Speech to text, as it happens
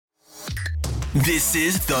This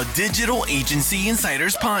is the Digital Agency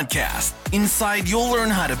Insiders Podcast. Inside, you'll learn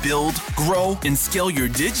how to build, grow, and scale your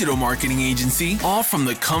digital marketing agency, all from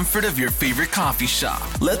the comfort of your favorite coffee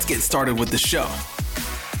shop. Let's get started with the show.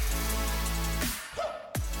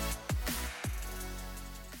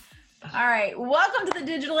 All right. Welcome to the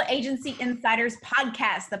Digital Agency Insiders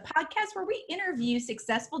Podcast, the podcast where we interview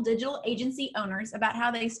successful digital agency owners about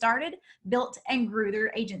how they started, built, and grew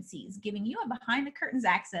their agencies, giving you a behind-the-curtains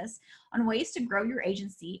access on ways to grow your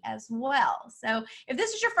agency as well. So if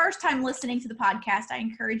this is your first time listening to the podcast, I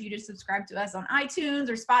encourage you to subscribe to us on iTunes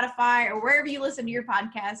or Spotify or wherever you listen to your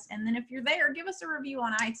podcast. And then if you're there, give us a review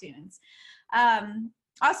on iTunes.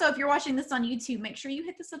 Also, if you're watching this on YouTube, make sure you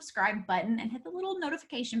hit the subscribe button and hit the little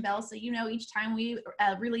notification bell so you know each time we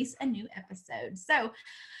release a new episode. So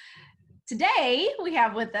today we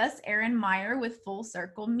have with us Aaron Meyer with Full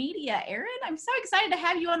Circle Media. Aaron, I'm so excited to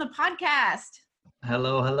have you on the podcast.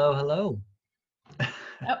 Hello, hello, hello.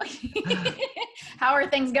 Oh. How are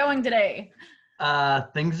things going today?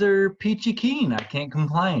 Things are peachy keen. I can't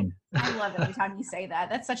complain. I love it every time you say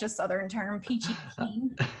that. That's such a Southern term, peachy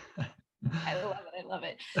keen. I love it. I love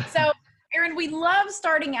it. So, Aaron, we love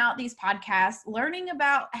starting out these podcasts, learning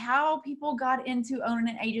about how people got into owning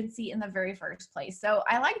an agency in the very first place. So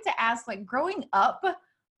I like to ask, growing up,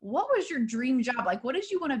 what was your dream job? What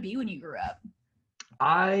did you want to be when you grew up?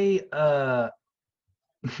 My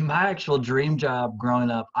actual dream job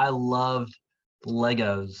growing up, I loved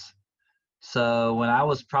Legos. So when I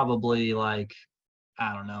was probably 8,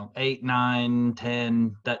 9,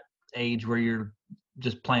 10, that age where you're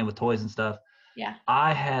just playing with toys and stuff. Yeah.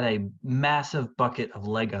 I had a massive bucket of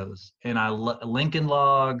Legos and Lincoln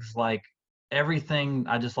Logs, everything.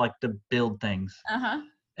 I just like to build things. Uh-huh.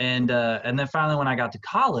 And then finally when I got to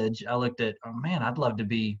college, I looked at, oh man, I'd love to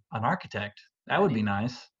be an architect. That would be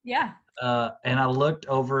nice. Yeah. And I looked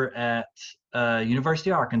over at University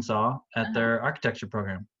of Arkansas at their architecture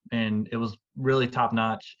program, and it was really top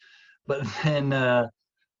notch. But then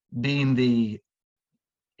being the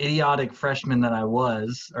idiotic freshman that I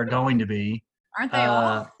was, or going to be. Aren't they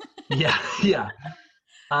all? Yeah.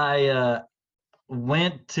 I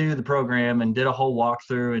went to the program and did a whole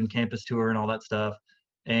walkthrough and campus tour and all that stuff.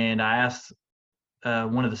 And I asked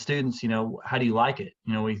one of the students, how do you like it?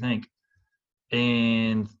 What do you think?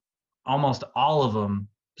 And almost all of them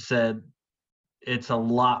said it's a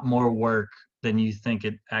lot more work than you think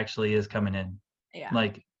it actually is coming in. Yeah.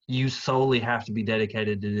 You solely have to be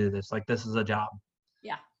dedicated to do this. This is a job.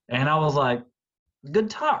 Yeah. And I was like, good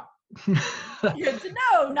talk. Good to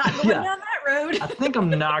know. Not going down that road. I think I'm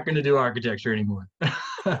not going to do architecture anymore.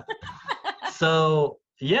 So,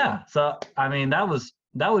 yeah. So, I mean, that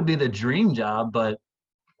would be the dream job. But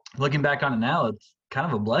looking back on it now, it's kind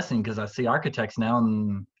of a blessing because I see architects now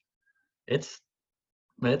and it's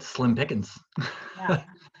slim pickings. Yeah.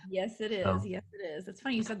 Yes, it is. So. Yes, it is. It's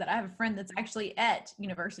funny you said that. I have a friend that's actually at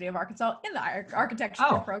University of Arkansas in the architecture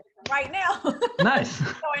program right now. Nice.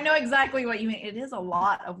 So I know exactly what you mean. It is a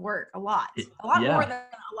lot of work, a lot more than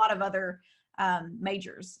a lot of other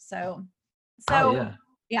majors. So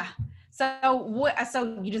yeah.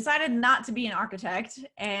 So you decided not to be an architect,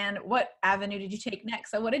 and what avenue did you take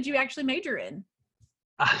next? So what did you actually major in?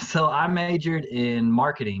 So I majored in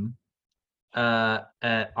marketing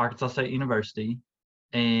at Arkansas State University.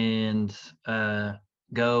 And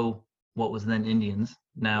go what was then Indians,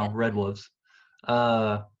 now Red Wolves.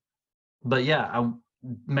 But yeah, I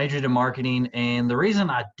majored in marketing, and the reason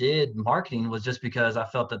I did marketing was just because I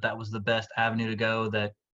felt that was the best avenue to go,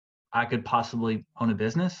 that I could possibly own a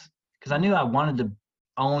business, because I knew I wanted to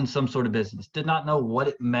own some sort of business. Did not know what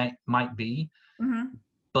it might be,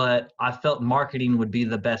 but I felt marketing would be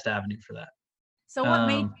the best avenue for that. So what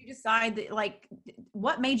made you decide that,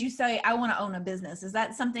 what made you say, I want to own a business? Is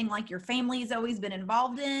that something your family's always been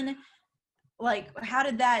involved in? How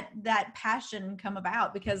did that passion come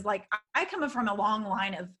about? Because I come from a long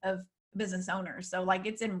line of business owners. So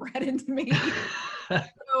it's inbred into me.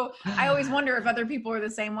 So I always wonder if other people are the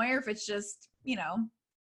same way, or if it's just,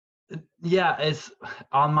 Yeah, it's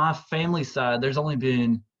on my family side, there's only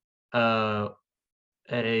been a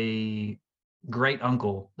great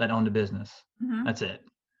uncle that owned a business. Mm-hmm. That's it.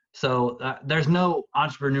 So there's no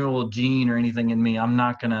entrepreneurial gene or anything in me. I'm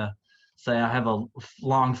not going to say I have a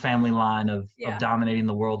long family line of dominating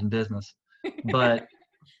the world in business. But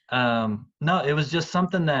no, it was just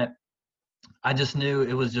something that I just knew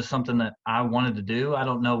it was just something that I wanted to do. I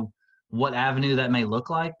don't know what avenue that may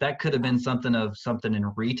look like. That could have been something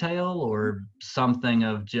in retail, or something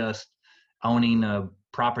of just owning a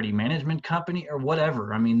property management company or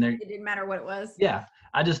whatever. I mean, it didn't matter what it was. Yeah.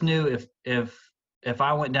 I just knew if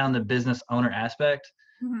I went down the business owner aspect,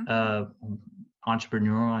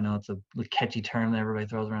 entrepreneurial. I know it's a catchy term that everybody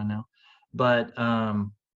throws around now, but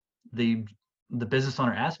the business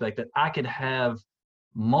owner aspect, that I could have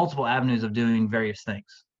multiple avenues of doing various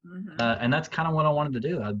things. And that's kind of what I wanted to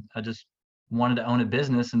do. I just wanted to own a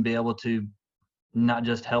business and be able to not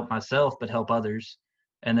just help myself, but help others,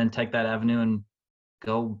 and then take that avenue and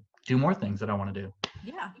go do more things that I want to do.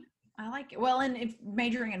 Yeah, I like it. Well, and if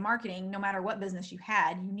majoring in marketing, no matter what business you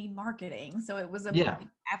had, you need marketing. So it was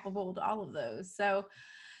applicable to all of those. So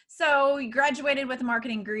you graduated with a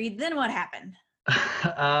marketing degree. Then what happened?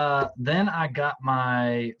 Then I got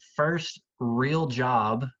my first real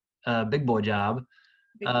job, big boy job,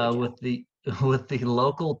 with the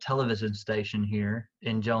local television station here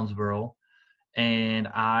in Jonesboro, and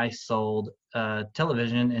I sold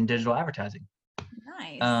television and digital advertising.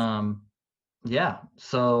 Nice. Yeah,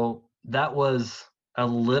 so that was a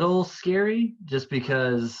little scary, just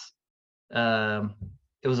because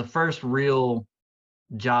it was the first real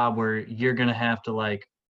job where you're gonna have to like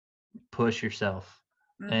push yourself.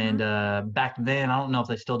 And back then, I don't know if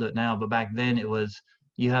they still do it now, but back then it was,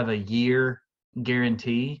 you have a year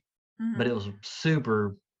guarantee, but it was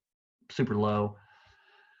super, super low.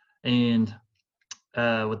 And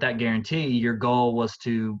with that guarantee, your goal was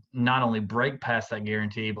to not only break past that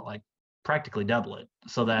guarantee, but like practically double it,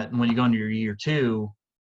 so that when you go into your year 2,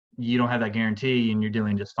 you don't have that guarantee and you're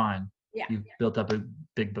doing just fine. Yeah. You've built up a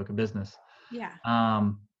big book of business. Yeah.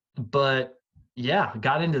 But yeah,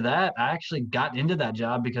 got into that. I actually got into that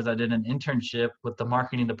job because I did an internship with the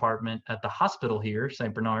marketing department at the hospital here,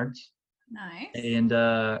 St. Bernard's. Nice. And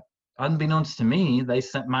unbeknownst to me, they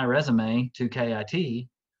sent my resume to KIT,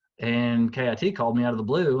 and KIT called me out of the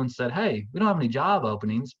blue and said, "Hey, we don't have any job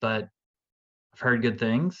openings, but I've heard good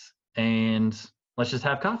things, and let's just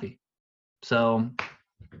have coffee." So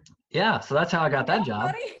yeah, so that's how I got that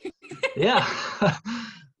job. Yeah.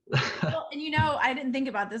 Well, and I didn't think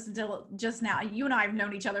about this until just now. You and I have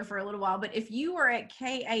known each other for a little while, but if you were at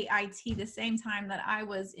KAIT the same time that I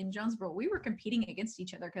was in Jonesboro, we were competing against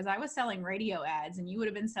each other, because I was selling radio ads and you would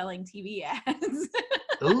have been selling TV ads.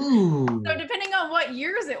 Ooh. So depending on what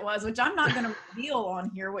years it was, which I'm not going to reveal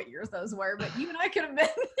on here what years those were, but you and I could have been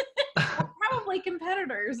probably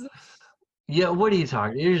competitors. Yeah, what are you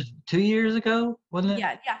talking? It was 2 years ago, wasn't it?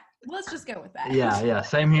 Yeah. Let's just go with that. Yeah.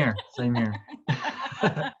 Same here.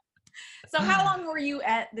 So how long were you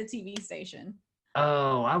at the TV station?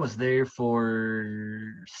 Oh, I was there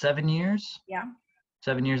for 7 years. Yeah.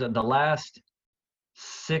 7 years. The last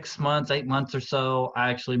 6 months, 8 months or so, I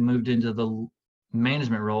actually moved into the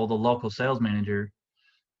management role, the local sales manager.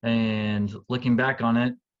 And looking back on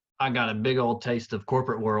it, I got a big old taste of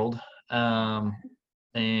corporate world. And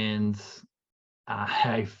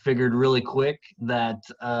I figured really quick that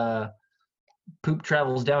poop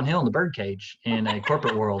travels downhill in the birdcage in a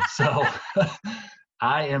corporate world. So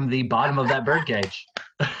I am the bottom of that birdcage.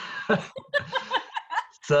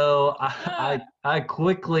 So I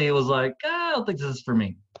quickly was like, I don't think this is for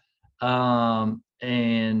me. And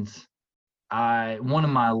one of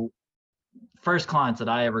my first clients that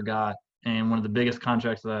I ever got, and one of the biggest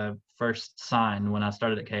contracts that I first signed when I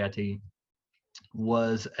started at KIT,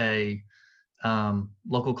 was a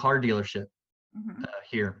local car dealership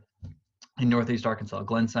here in Northeast Arkansas,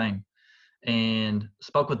 Glen Sane, and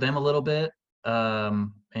spoke with them a little bit,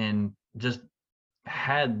 and just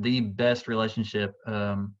had the best relationship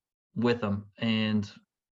with them. And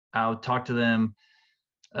I would talk to them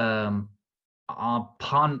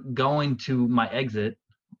upon going to my exit,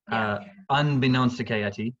 unbeknownst to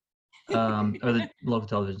KIT, or the local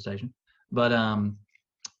television station. But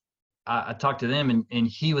I talked to them, and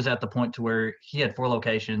he was at the point to where he had 4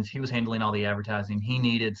 locations. He was handling all the advertising. He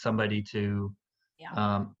needed somebody to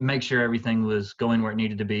make sure everything was going where it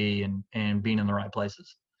needed to be, and being in the right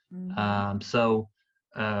places. So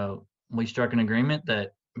we struck an agreement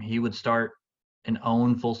that he would start and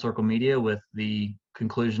own Full Circle Media, with the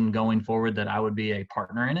conclusion going forward that I would be a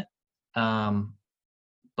partner in it.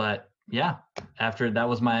 But yeah, after that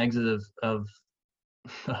was my exit of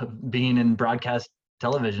being in broadcast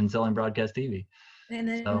television, selling broadcast TV, and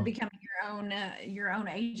then becoming your own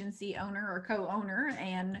agency owner or co-owner,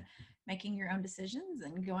 and making your own decisions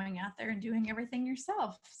and going out there and doing everything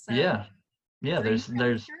yourself. So yeah. There's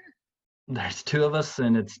 2 of us,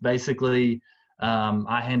 and it's basically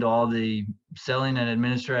I handle all the selling and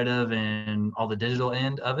administrative and all the digital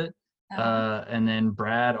end of it. And then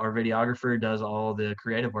Brad, our videographer, does all the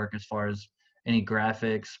creative work as far as any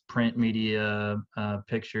graphics, print media,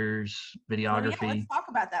 pictures, videography. So let's talk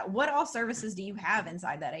about that. What all services do you have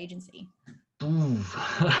inside that agency? Ooh.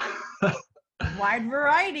 Wide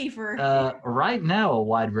variety for right now, a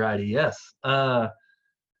wide variety, yes.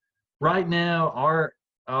 Right now, our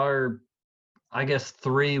I guess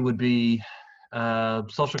three would be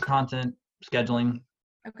social content scheduling,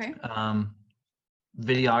 Okay.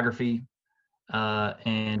 videography,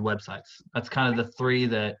 and websites. That's kind of the three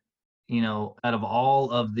that, out of all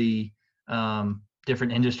of the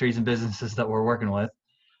different industries and businesses that we're working with,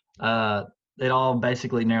 it all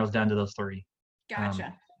basically narrows down to those three.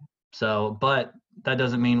 Gotcha. But that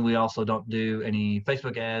doesn't mean we also don't do any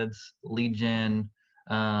Facebook ads, lead gen,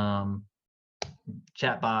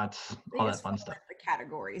 chat bots, They all that just fun fall stuff. into the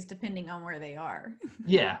categories depending on where they are.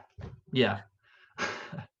 Yeah.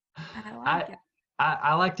 I like it.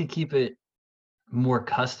 I like to keep it more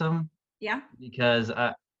custom Yeah. because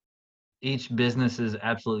each business is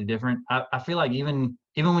absolutely different. I feel like even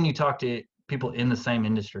when you talk to people in the same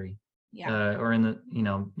industry, Yeah. or in the,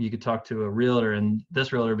 you could talk to a realtor and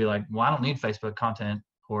this realtor would be like, well, I don't need Facebook content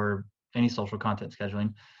or any social content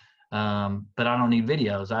scheduling. But I don't need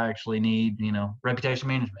videos. I actually need, reputation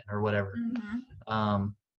management or whatever. Mm-hmm.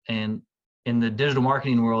 And in the digital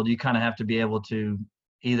marketing world, you kind of have to be able to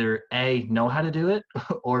either A, know how to do it,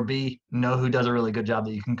 or B, know who does a really good job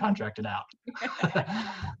that you can contract it out.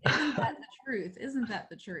 Isn't that the truth? Isn't that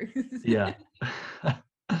the truth? Yeah.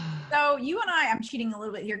 So you and I'm cheating a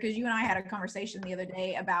little bit here because you and I had a conversation the other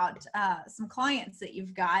day about some clients that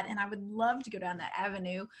you've got, and I would love to go down that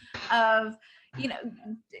avenue of,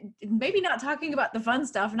 maybe not talking about the fun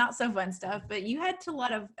stuff, not so fun stuff, but you had to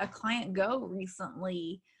let a client go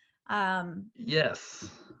recently. Yes.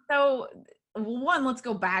 So one, let's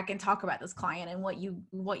go back and talk about this client and what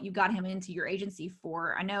you got him into your agency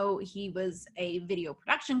for. I know he was a video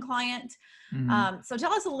production client. Mm-hmm. So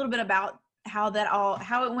tell us a little bit about how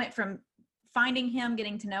it went from finding him,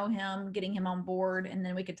 getting to know him, getting him on board, and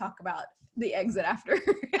then we could talk about the exit after.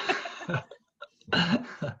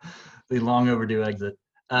 The long overdue exit.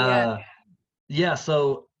 Yeah.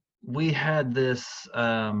 So we had this,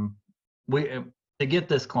 to get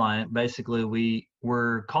this client, basically we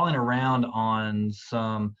were calling around on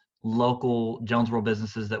some local Jonesboro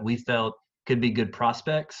businesses that we felt could be good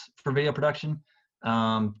prospects for video production.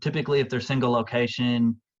 Typically if they're single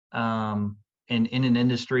location, and in an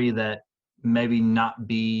industry that maybe not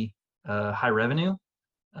be high revenue.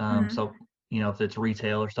 So, if it's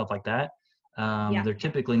retail or stuff like that, they're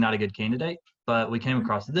typically not a good candidate. But we came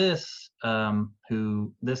across this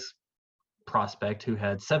prospect who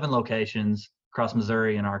had 7 locations across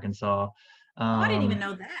Missouri and Arkansas. I didn't even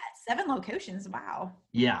know that. 7 locations. Wow.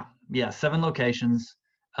 Yeah. 7 locations.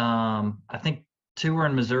 I think 2 were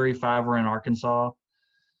in Missouri, 5 were in Arkansas.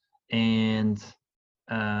 And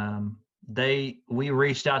we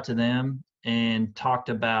reached out to them and talked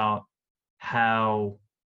about how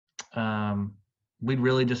we'd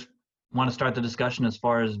really just want to start the discussion as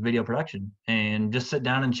far as video production and just sit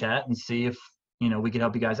down and chat and see if we could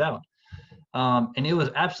help you guys out. And it was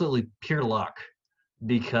absolutely pure luck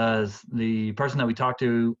because the person that we talked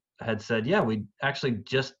to had said, yeah, we actually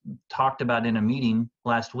just talked about in a meeting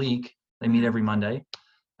last week. They meet every Monday.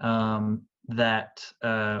 That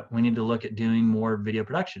we need to look at doing more video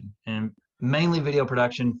production, and mainly video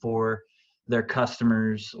production for their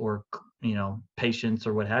customers or patients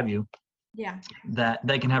or what have you. Yeah. That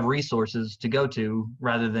they can have resources to go to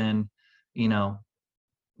rather than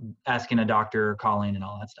asking a doctor or calling and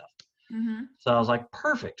all that stuff. Mm-hmm. So I was like,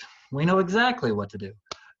 perfect. We know exactly what to do.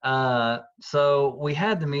 So we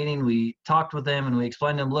had the meeting, we talked with them and we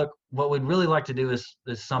explained to them, look, what we'd really like to do is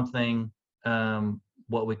something,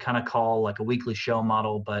 what we kind of call like a weekly show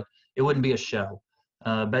model, but it wouldn't be a show.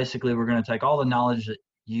 Basically, we're going to take all the knowledge that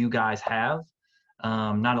you guys have,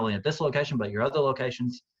 not only at this location, but your other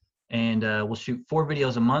locations. And we'll shoot 4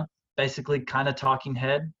 videos a month, basically kind of talking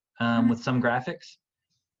head with some graphics.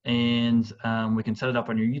 And we can set it up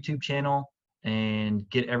on your YouTube channel and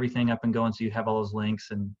get everything up and going so you have all those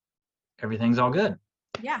links and everything's all good.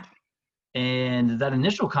 Yeah. And that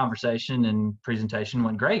initial conversation and presentation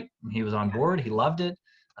went great. He was on board. He loved it.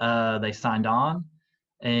 They signed on.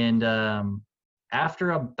 And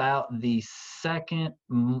after about the second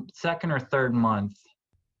or third month,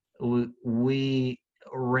 we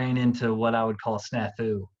ran into what I would call a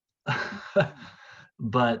snafu.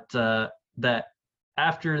 But that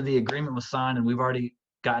after the agreement was signed and we've already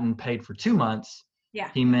gotten paid for 2 months,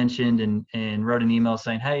 he mentioned and wrote an email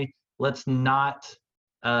saying, hey, let's not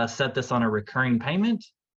set this on a recurring payment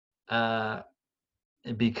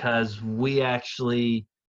because we actually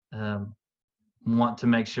want to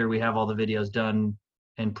make sure we have all the videos done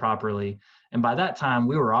and properly. And by that time,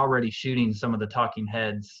 we were already shooting some of the talking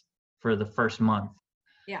heads for the first month.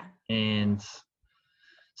 Yeah. And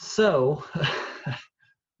so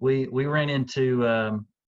we ran into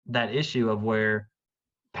that issue of where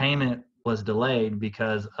payment was delayed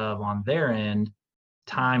because of, on their end,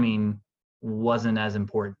 timing wasn't as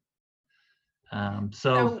important.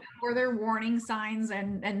 So were there warning signs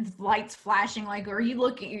and lights flashing? Like, are you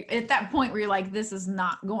looking at that point where you're like, this is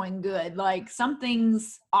not going good? Like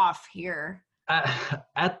something's off here.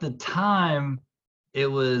 At the time, it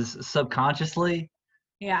was subconsciously.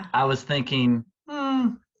 Yeah. I was thinking,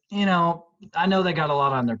 you know, I know they got a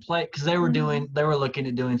lot on their plate because they were looking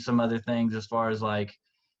at doing some other things as far as like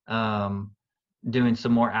doing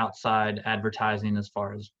some more outside advertising as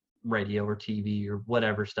far as radio or TV or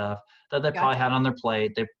whatever stuff that they probably had on their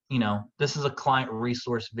plate. They, you know, this is a client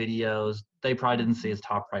resource videos. They probably didn't see as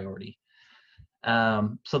top priority.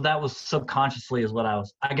 So that was subconsciously is what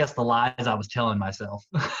I guess the lies I was telling myself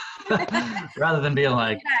rather than being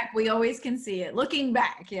like, back, we always can see it looking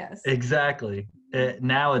back. Yes, exactly.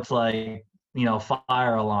 Now it's like, you know,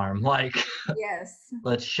 fire alarm, like, yes,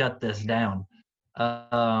 let's shut this down.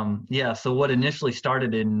 Yeah. So what initially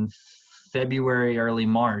started in February, early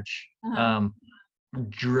March,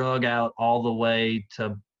 drug out all the way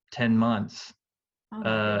to 10 months.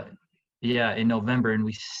 Yeah, in November, and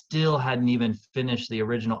we still hadn't even finished the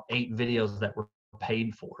original 8 videos that were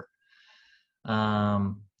paid for.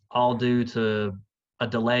 All due to a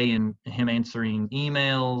delay in him answering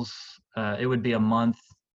emails. It would be a month,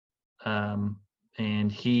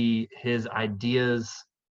 and his ideas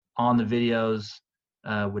on the videos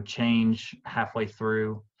would change halfway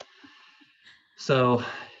through. So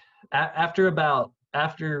after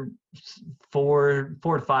 4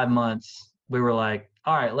 to 5 months, we were like,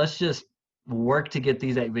 all right, let's just work to get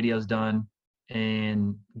these 8 videos done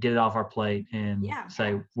and get it off our plate and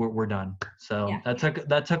say we're done. So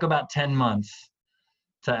that took about 10 months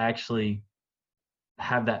to actually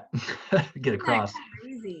have that get across.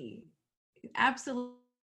 Crazy.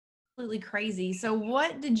 Absolutely crazy. So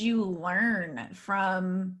what did you learn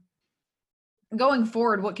from going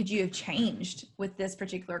forward? What could you have changed with this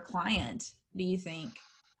particular client, do you think?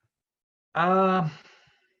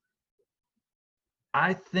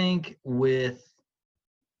 I think with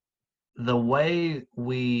the way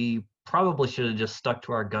we probably should have just stuck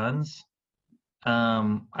to our guns.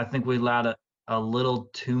 I think we allowed a little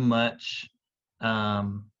too much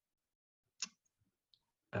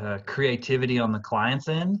creativity on the client's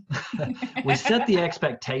end. We set the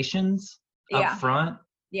expectations up front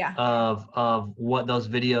of what those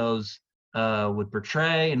videos would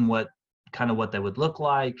portray and what they would look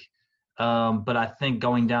like. But I think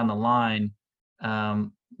going down the line,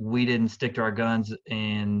 we didn't stick to our guns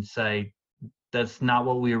and say, that's not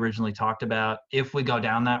what we originally talked about. If we go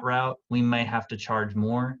down that route, we may have to charge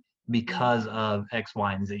more because of X,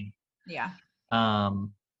 Y, and Z. Yeah.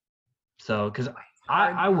 So, because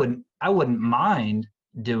I wouldn't mind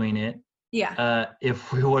doing it. Yeah.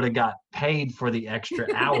 If we would have got paid for the extra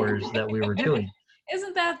hours that we were doing.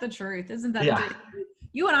 Isn't that the truth? Isn't that the truth?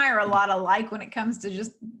 You and I are a lot alike when it comes to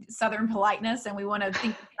just Southern politeness, and we want to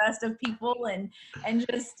think the best of people and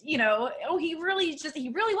just, you know, oh, he really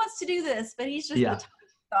wants to do this, but he's just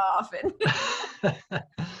off. And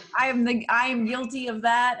I am guilty of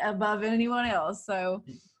that above anyone else. So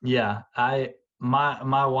yeah,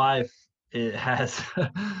 my wife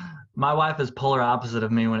my wife is polar opposite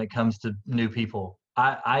of me when it comes to new people.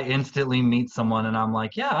 I instantly meet someone and I'm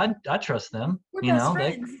like, yeah, I trust them. We're best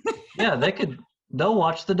friends. They'll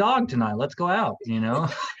watch the dog tonight. Let's go out, you know.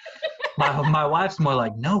 My wife's more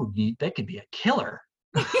like, no, they could be a killer.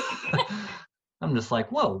 I'm just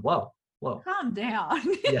like, whoa. Calm down.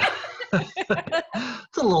 Yeah.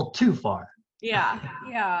 It's a little too far.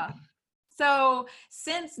 Yeah. So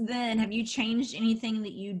since then, have you changed anything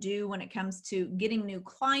that you do when it comes to getting new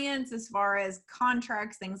clients as far as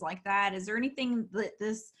contracts, things like that? Is there anything that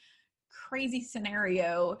this crazy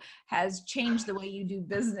scenario has changed the way you do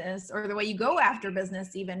business or the way you go after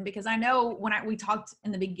business even? Because I know when we talked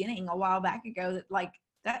in the beginning a while back ago that like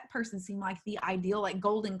that person seemed like the ideal like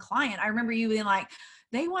golden client. I remember you being like,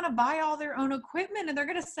 they want to buy all their own equipment and they're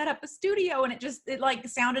going to set up a studio, and it like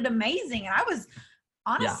sounded amazing. And I was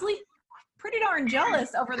honestly pretty darn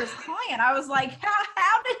jealous over this client. I was like,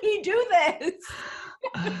 how did he do this?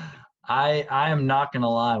 I am not going to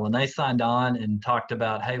lie. When they signed on and talked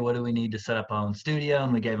about, hey, what do we need to set up our own studio?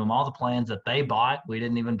 And we gave them all the plans that they bought. We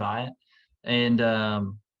didn't even buy it. And I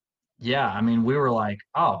mean, we were like,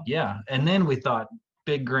 oh, yeah. And then we thought,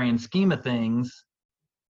 big grand scheme of things,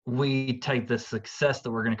 we take the success that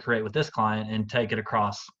we're going to create with this client and take it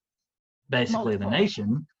across basically the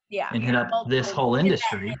nation and hit up this whole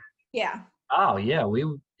industry. Yeah. Oh, yeah.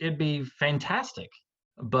 It'd be fantastic.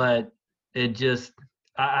 But it just,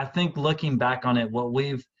 I think looking back on it, what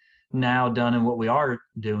we've now done and what we are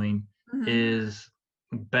doing is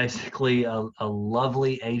basically a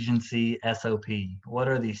lovely agency SOP. What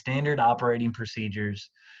are the standard operating procedures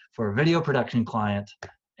for a video production client,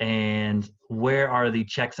 and where are the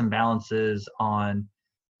checks and balances on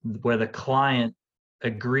where the client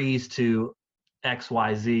agrees to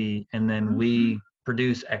XYZ and then we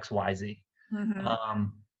produce XYZ.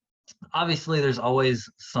 Obviously there's always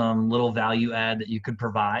some little value add that you could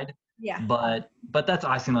provide, but that's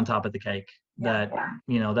icing on top of the cake.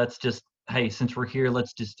 That's just, hey, since we're here,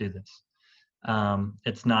 let's just do this.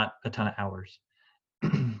 It's not a ton of hours.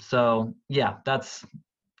 So yeah, that's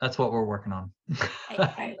what we're working on.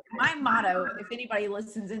 My motto, if anybody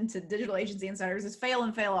listens into Digital Agency Insiders, is fail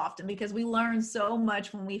and fail often, because we learn so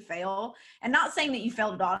much when we fail. And not saying that you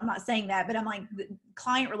failed at all, I'm not saying that, but I'm like,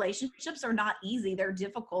 client relationships are not easy. They're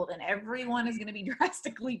difficult, and everyone is going to be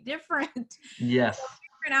drastically different. Yes. So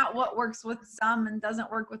figuring out what works with some and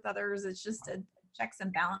doesn't work with others, it's just a checks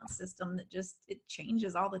and balance system that it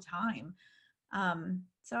changes all the time.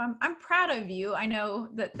 So I'm proud of you. I know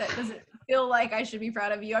that doesn't feel like I should be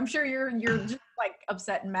proud of you. I'm sure you're just like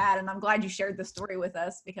upset and mad, and I'm glad you shared the story with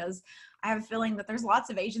us, because I have a feeling that there's lots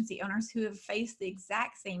of agency owners who have faced the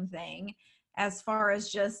exact same thing as far as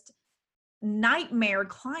just nightmare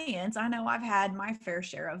clients. I know I've had my fair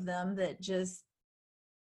share of them that just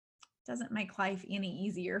doesn't make life any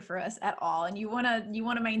easier for us at all. And you want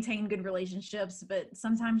to maintain good relationships, but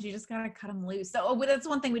sometimes you just got to cut them loose. So that's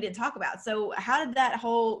one thing we didn't talk about. So how did that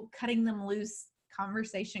whole cutting them loose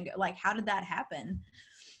conversation go? Like, how did that happen?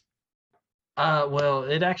 Well,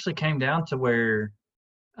 it actually came down to where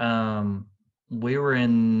we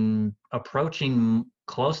were approaching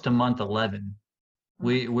close to month 11.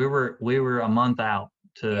 We were a month out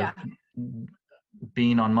to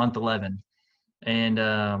being on month 11.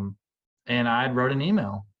 And I wrote an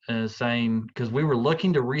email saying, because we were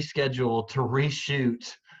looking to reschedule to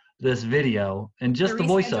reshoot this video and just the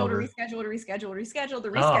voiceover. To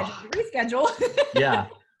reschedule. Yeah.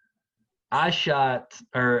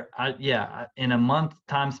 In a month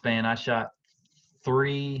time span, I shot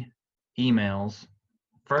 3 emails.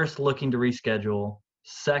 First, looking to reschedule.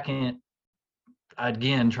 Second,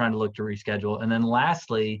 again, trying to look to reschedule. And then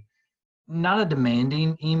lastly, not a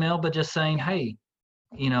demanding email, but just saying, hey,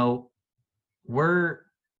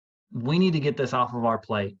 we need to get this off of our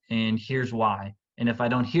plate, and here's why. And if I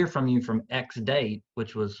don't hear from you from X date,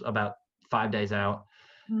 which was about 5 days out,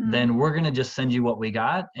 then we're going to just send you what we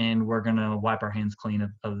got, and we're going to wipe our hands clean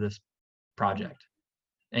of this project.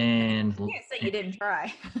 And you can't say you didn't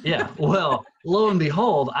try. Yeah. Well, lo and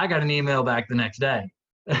behold, I got an email back the next day.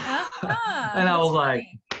 And I was like,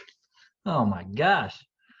 oh my gosh.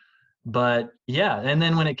 But yeah. And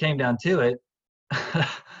then when it came down to it,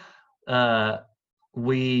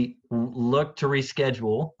 we looked to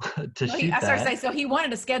reschedule to shoot that. So he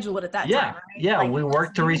wanted to schedule it at that time, right? Yeah, like, we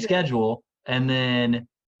worked to reschedule, and then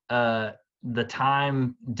the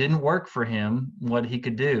time didn't work for him, what he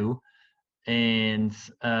could do. And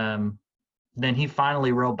then he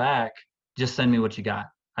finally wrote back, just send me what you got.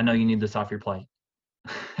 I know you need this off your plate.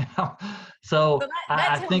 So that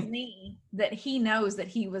I think me that he knows that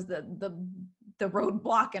he was the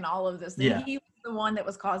roadblock in all of this. That he was the one that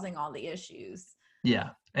was causing all the issues. Yeah.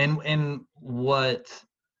 And what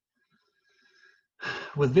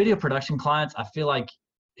with video production clients, I feel like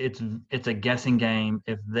it's a guessing game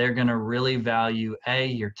if they're going to really value A,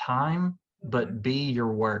 your time, but B,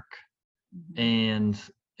 your work. And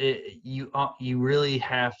you really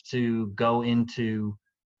have to go into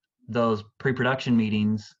those pre-production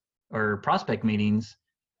meetings or prospect meetings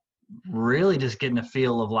really just getting a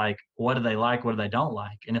feel of like, what do they like, what do they don't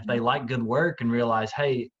like? And if they like good work and realize,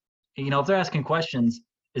 hey, if they're asking questions,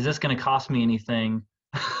 is this going to cost me anything?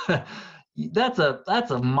 That's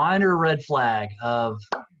a minor red flag of,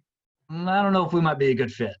 I don't know if we might be a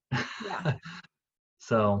good fit. Yeah.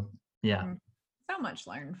 So, yeah. So much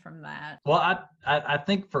learned from that. Well, I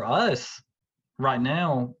think for us right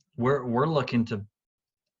now, we're looking to,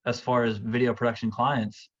 as far as video production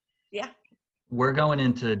clients, we're going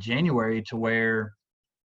into January to where,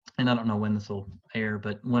 and I don't know when this will air,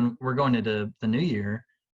 but when we're going into the new year,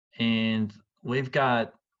 and we've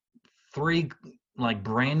got 3 like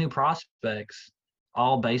brand new prospects,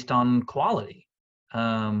 all based on quality.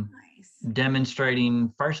 Nice.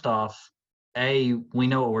 Demonstrating, first off, A, we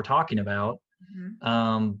know what we're talking about,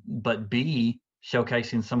 but B,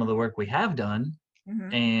 showcasing some of the work we have done,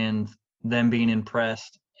 and them being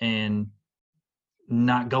impressed and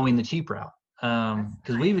not going the cheap route.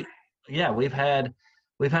 Because we've had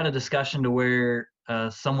a discussion to where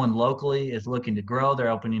someone locally is looking to grow.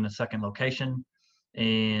 They're opening a second location,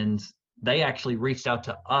 and they actually reached out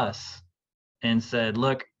to us and said,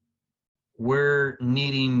 look, we're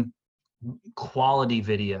needing quality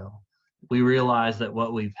video. We realize that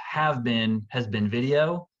what we have been has been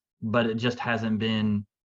video, but it just hasn't been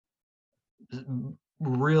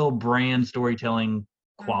real brand storytelling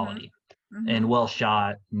quality and well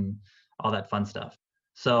shot and all that fun stuff.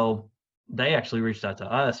 So they actually reached out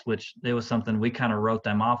to us, which it was something we kind of wrote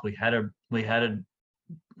them off. We had a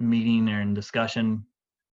meeting and discussion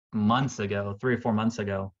months ago, 3 or 4 months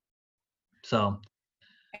ago. So.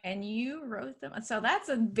 And you wrote them. So that's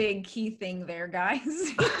a big key thing there,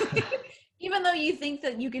 guys. Even though you think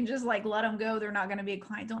that you can just like let them go, they're not going to be a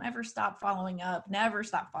client. Don't ever stop following up. Never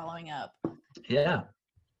stop following up. Yeah.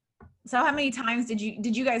 So how many times did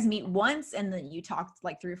you guys meet once and then you talked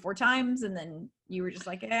like 3 or 4 times and then you were just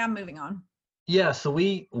like, hey, I'm moving on? Yeah. So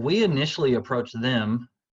we initially approached them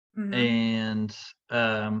and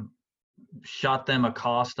shot them a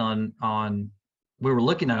cost on we were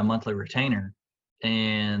looking at a monthly retainer.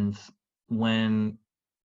 And when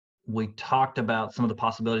we talked about some of the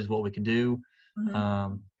possibilities, what we could do,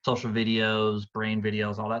 social videos, brand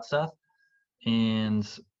videos, all that stuff. And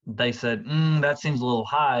they said, that seems a little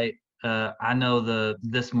high. I know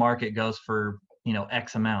this market goes for,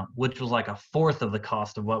 X amount, which was like 1/4 of the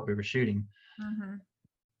cost of what we were shooting.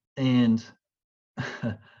 And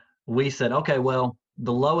we said, okay, well,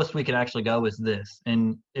 the lowest we could actually go is this.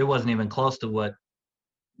 And it wasn't even close to what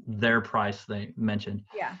their price they mentioned.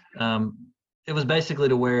 Yeah. It was basically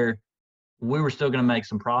to where we were still going to make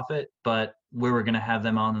some profit, but we were going to have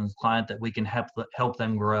them on as a client that we can help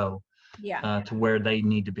them grow to where they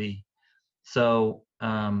need to be. So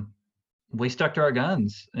we stuck to our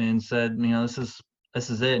guns and said, this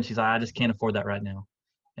is it. And she's like, I just can't afford that right now.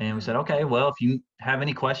 And we said, okay, well, if you have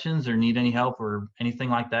any questions or need any help or anything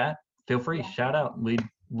like that, feel free, shout out. We'd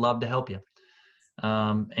love to help you.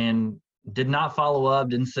 And did not follow up,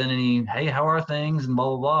 didn't send any, hey, how are things, and blah,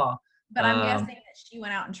 blah, blah. But I'm guessing that she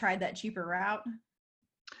went out and tried that cheaper route.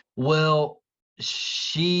 Well,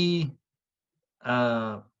 she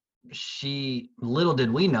little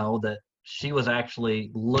did we know that she was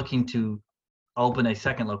actually looking to open a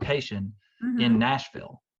second location in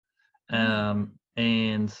Nashville.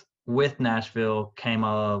 And with Nashville came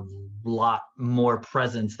a lot more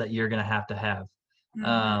presence that you're going to have.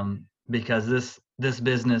 Because this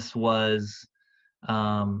business was,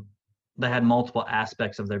 they had multiple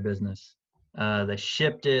aspects of their business. They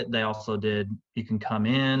shipped it. They also did, you can come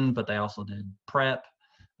in, but they also did prep.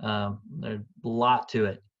 There's a lot to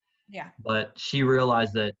it. Yeah. But she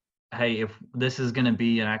realized that, hey, if this is going to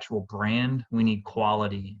be an actual brand, we need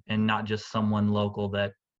quality and not just someone local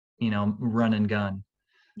that, run and gun.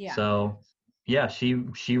 Yeah. So yeah,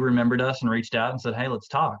 she remembered us and reached out and said, hey, let's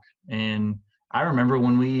talk. And I remember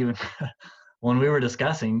when we were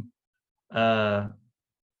discussing,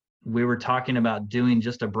 we were talking about doing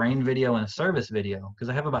just a brand video and a service video, because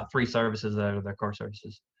I have about 3 services that are their core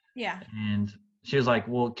services. Yeah. And she was like,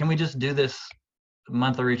 well, can we just do this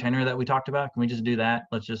monthly retainer that we talked about? Can we just do that?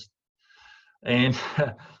 Let's just, and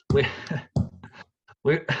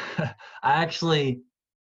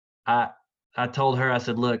I told her, I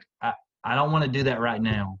said, look, I don't want to do that right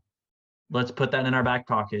now. Let's put that in our back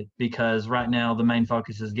pocket, because right now the main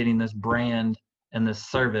focus is getting this brand and this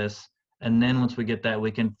service. And then once we get that,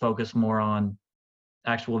 we can focus more on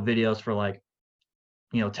actual videos for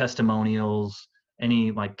testimonials,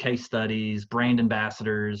 any case studies, brand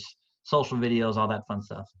ambassadors, social videos, all that fun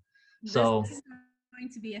stuff. This is going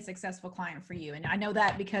to be a successful client for you. And I know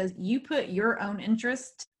that because you put your own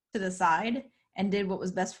interest to the side and did what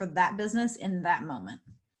was best for that business in that moment.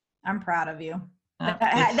 I'm proud of you.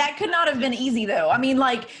 That could not have been easy though. I mean,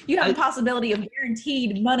 you have the possibility of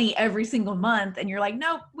guaranteed money every single month and you're like,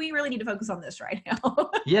 nope, we really need to focus on this right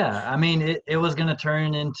now. Yeah. I mean, it was going to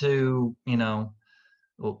turn into,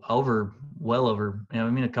 well over,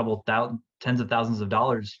 a couple tens of thousands of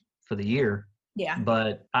dollars for the year. Yeah.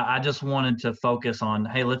 But I just wanted to focus on,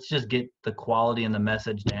 hey, let's just get the quality and the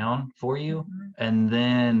message down for you. And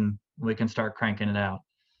then we can start cranking it out.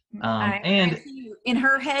 And in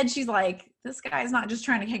her head, she's like, this guy's not just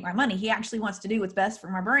trying to take my money. He actually wants to do what's best for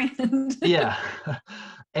my brand. Yeah.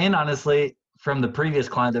 And honestly, from the previous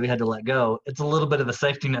client that we had to let go, it's a little bit of a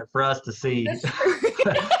safety net for us to see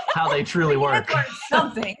how they truly work.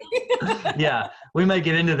 Something. Yeah. We may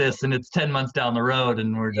get into this and it's 10 months down the road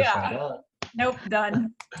and we're just like, oh. Nope,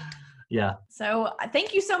 done. Yeah. So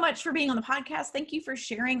thank you so much for being on the podcast. Thank you for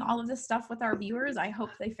sharing all of this stuff with our viewers. I hope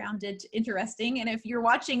they found it interesting. And if you're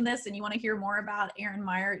watching this and you want to hear more about Aaron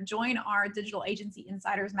Meyer, join our Digital Agency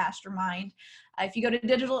Insiders Mastermind. If you go to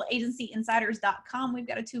digitalagencyinsiders.com, we've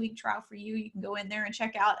got a 2-week trial for you. You can go in there and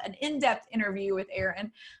check out an in-depth interview with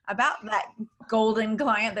Aaron about that golden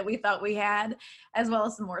client that we thought we had, as well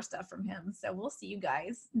as some more stuff from him. So we'll see you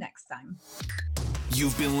guys next time.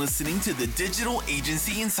 You've been listening to the Digital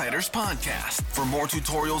Agency Insiders Podcast. For more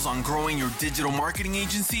tutorials on growing your digital marketing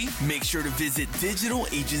agency, make sure to visit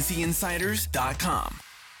digitalagencyinsiders.com.